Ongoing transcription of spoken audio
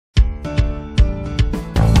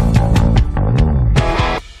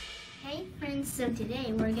So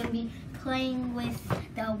today we're gonna be playing with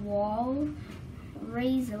the wall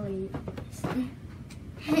razorly.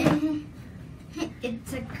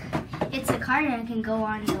 It's a card that can go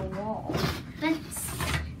on the wall.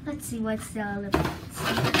 Let's see what's the all about.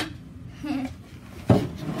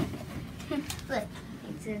 Look,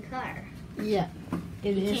 it's a car. Yeah,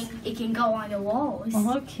 it is. It can go on the walls.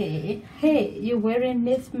 Okay. Hey, you're wearing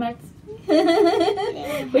this mask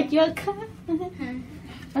with your car?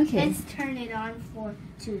 Okay. Let's turn it on to wall.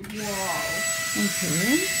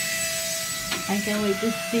 Okay. I can't wait to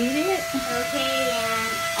see it. Okay,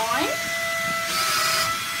 and on.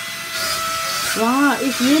 Wow,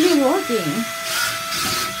 it's really working.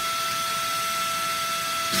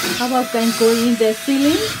 How about can go in the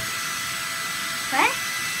ceiling? What?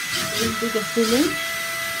 Into the ceiling?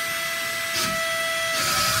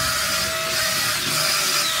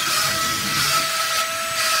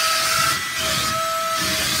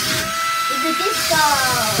 It's a disco.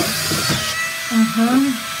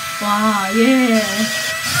 Wow, yeah.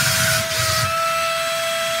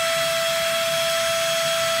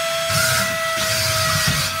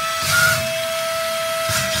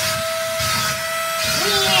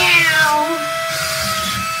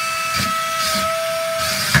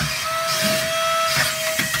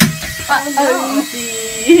 Oh,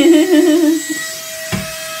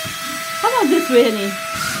 How about this really?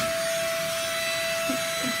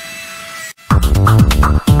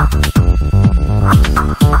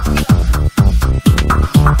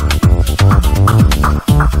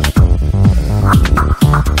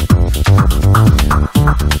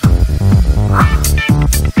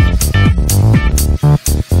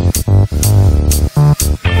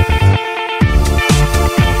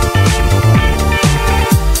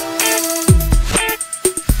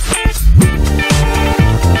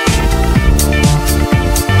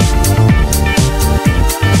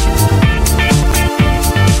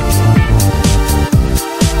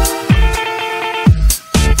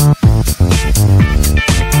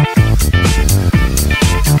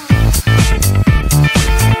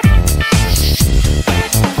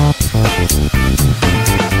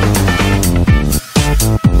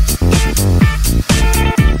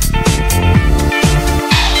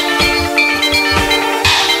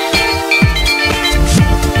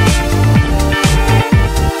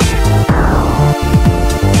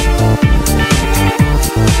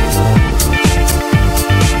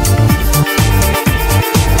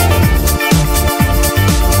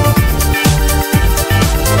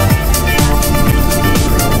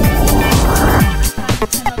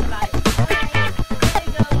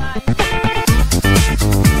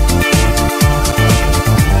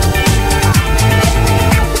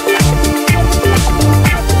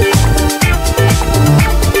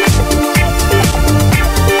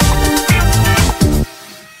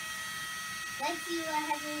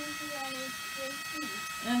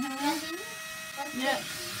 Yeah,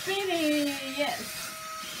 spinning, yes.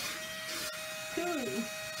 Cool.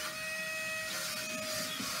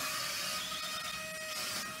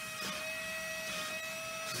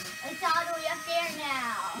 it's all the way up there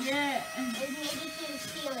now. Yeah. It made it to the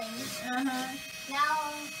ceiling. Uh-huh.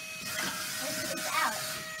 Now it's out.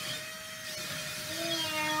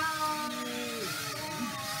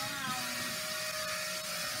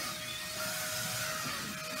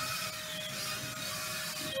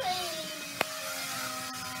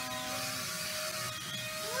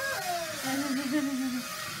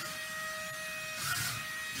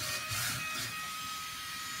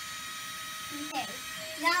 Okay,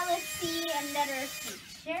 now let's see another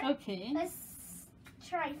feature. Okay. Let's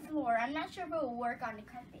try floor. I'm not sure if it will work on the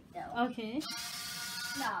carpet though. Okay.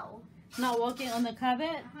 No. Not walking on the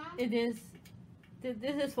carpet. It is. This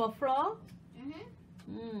is for floor.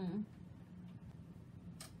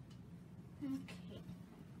 Okay.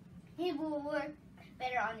 It will work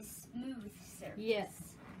better on a smooth surface.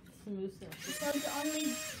 Yes. Smooth surface. So to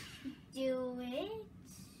only do it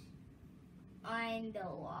on the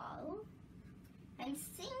wall. I'm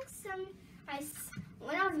seeing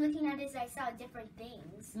when I was looking at this, I saw different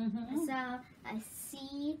things. I saw a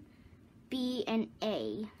C, B, and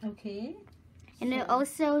A. Okay. And I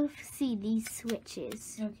also see these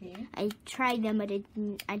switches. Okay. I tried them, but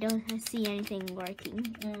I don't see anything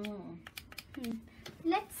working. Oh.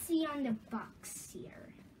 Let's see on the box here.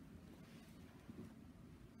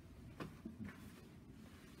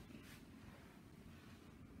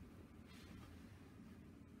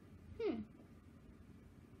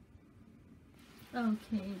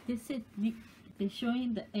 Okay. This is they're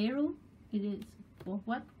showing the arrow. It is for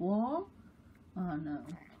what wall? Oh no.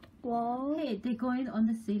 Wall. Hey, they're going on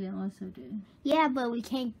the ceiling also, too. Yeah, but we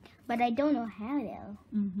can't. But I don't know how though.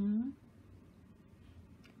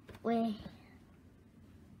 Wait.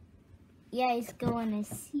 Yeah, it's go on a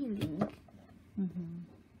ceiling.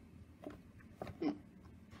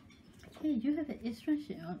 Hey, you have an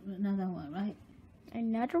instruction on another one, right?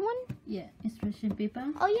 Another one? Yeah, instruction paper.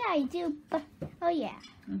 Oh yeah, I do. But oh yeah.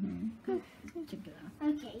 Check it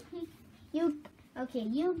out. Okay,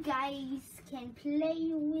 you guys can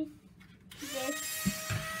play with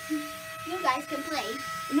this. You guys can play.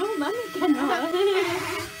 No, mommy cannot.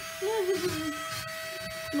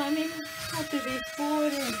 Mommy have to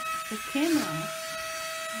record the camera.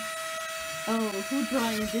 Oh, who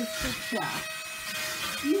drawing this picture?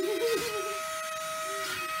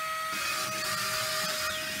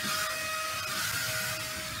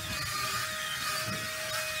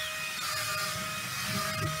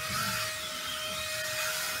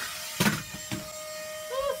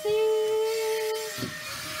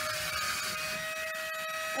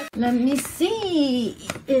 Let me see.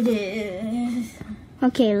 It is.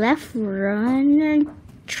 Okay, left run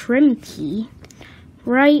trim key.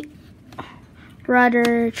 Right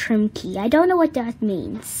rudder trim key. I don't know what that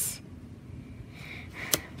means.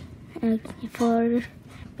 Forward,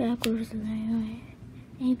 backwards,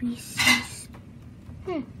 ABCs.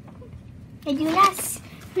 I do not.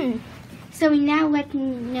 So now let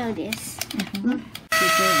me know this. Alright.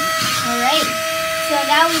 So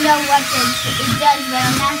now we know what it does, but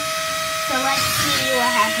I'm not. So let's see what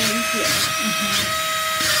happens here.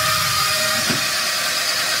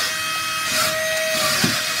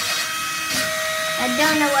 I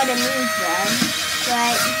don't know what it means though,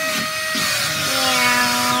 but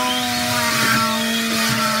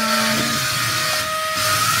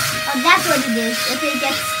oh, that's what it is. If it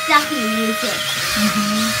gets stuck, you use it.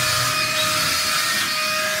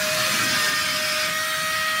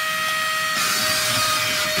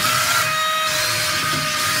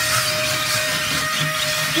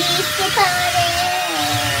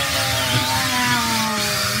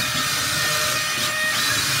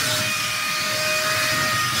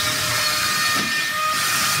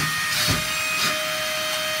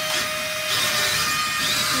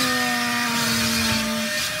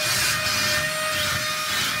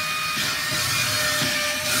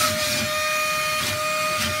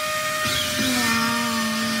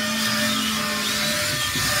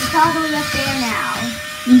 It's all the way up there now.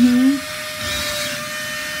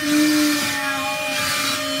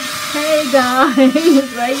 Hey guys,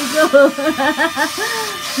 where you go? I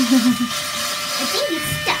think it's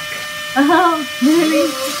stuck. Oh, really?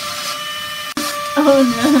 Oh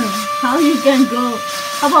no. How you can go?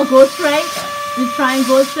 How about go straight? You try and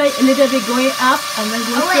go straight, a little bit going up and then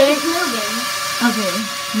go Wait, straight. it's moving. Okay.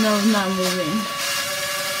 No, not moving.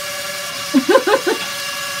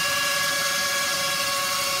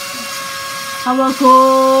 How about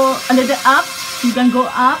go a little up? You can go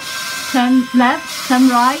up, turn left, turn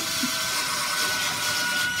right.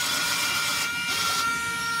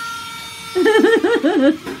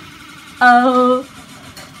 Oh.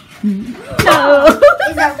 No.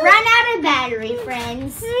 It's a run out of battery,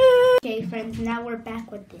 friends. Okay, friends, now we're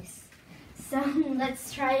back with this. So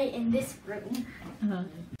let's try it in this room. Okay,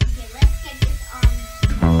 let's get this on.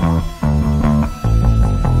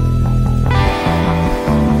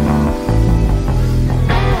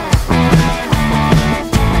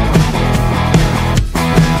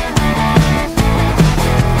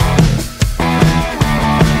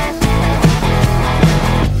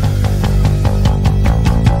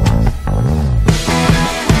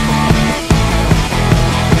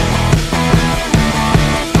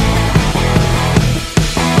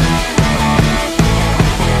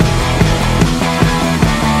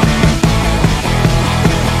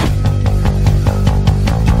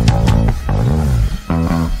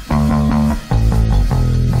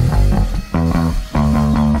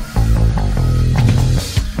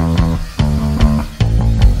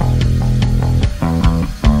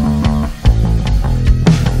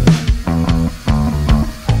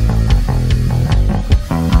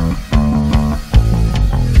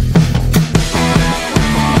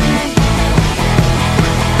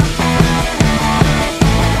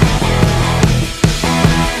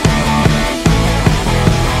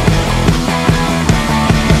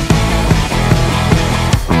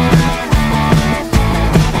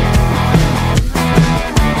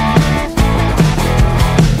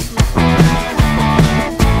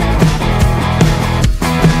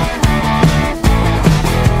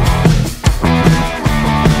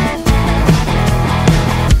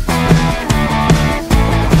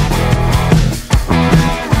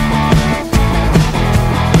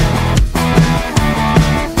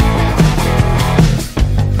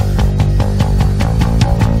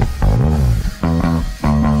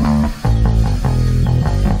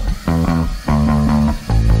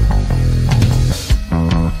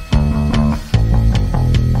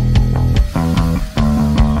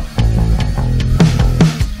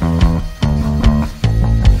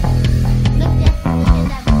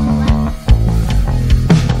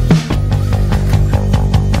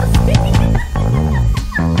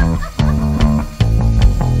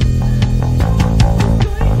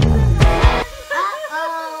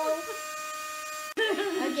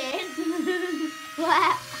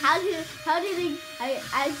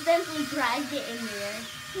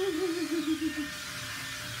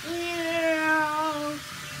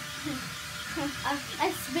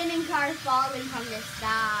 a spinning car falling from the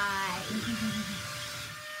sky.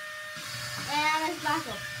 And let's back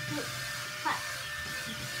up.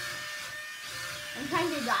 I'm trying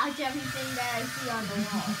to dodge everything that I see on the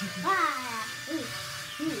wall.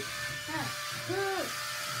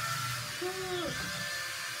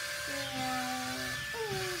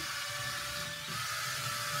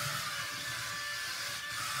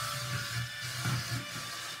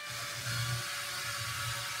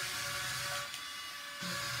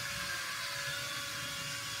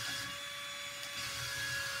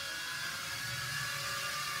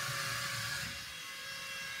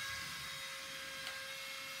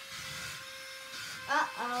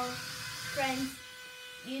 Uh-oh, friends,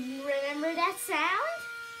 you remember that sound?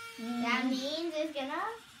 That means it's gonna...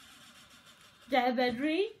 Die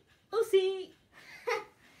battery? Oh, see.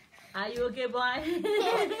 Are you okay, boy?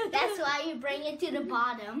 That's why you bring it to the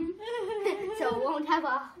bottom, so it won't have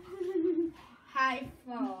a high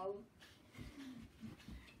fall.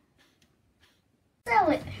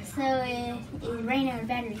 So it ran out of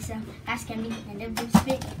battery, so that's gonna be the end of this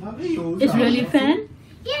video. It's really fun?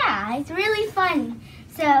 Yeah, it's really fun.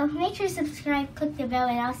 So make sure to subscribe, click the bell,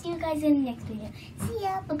 and I'll see you guys in the next video. See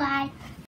ya, bye-bye.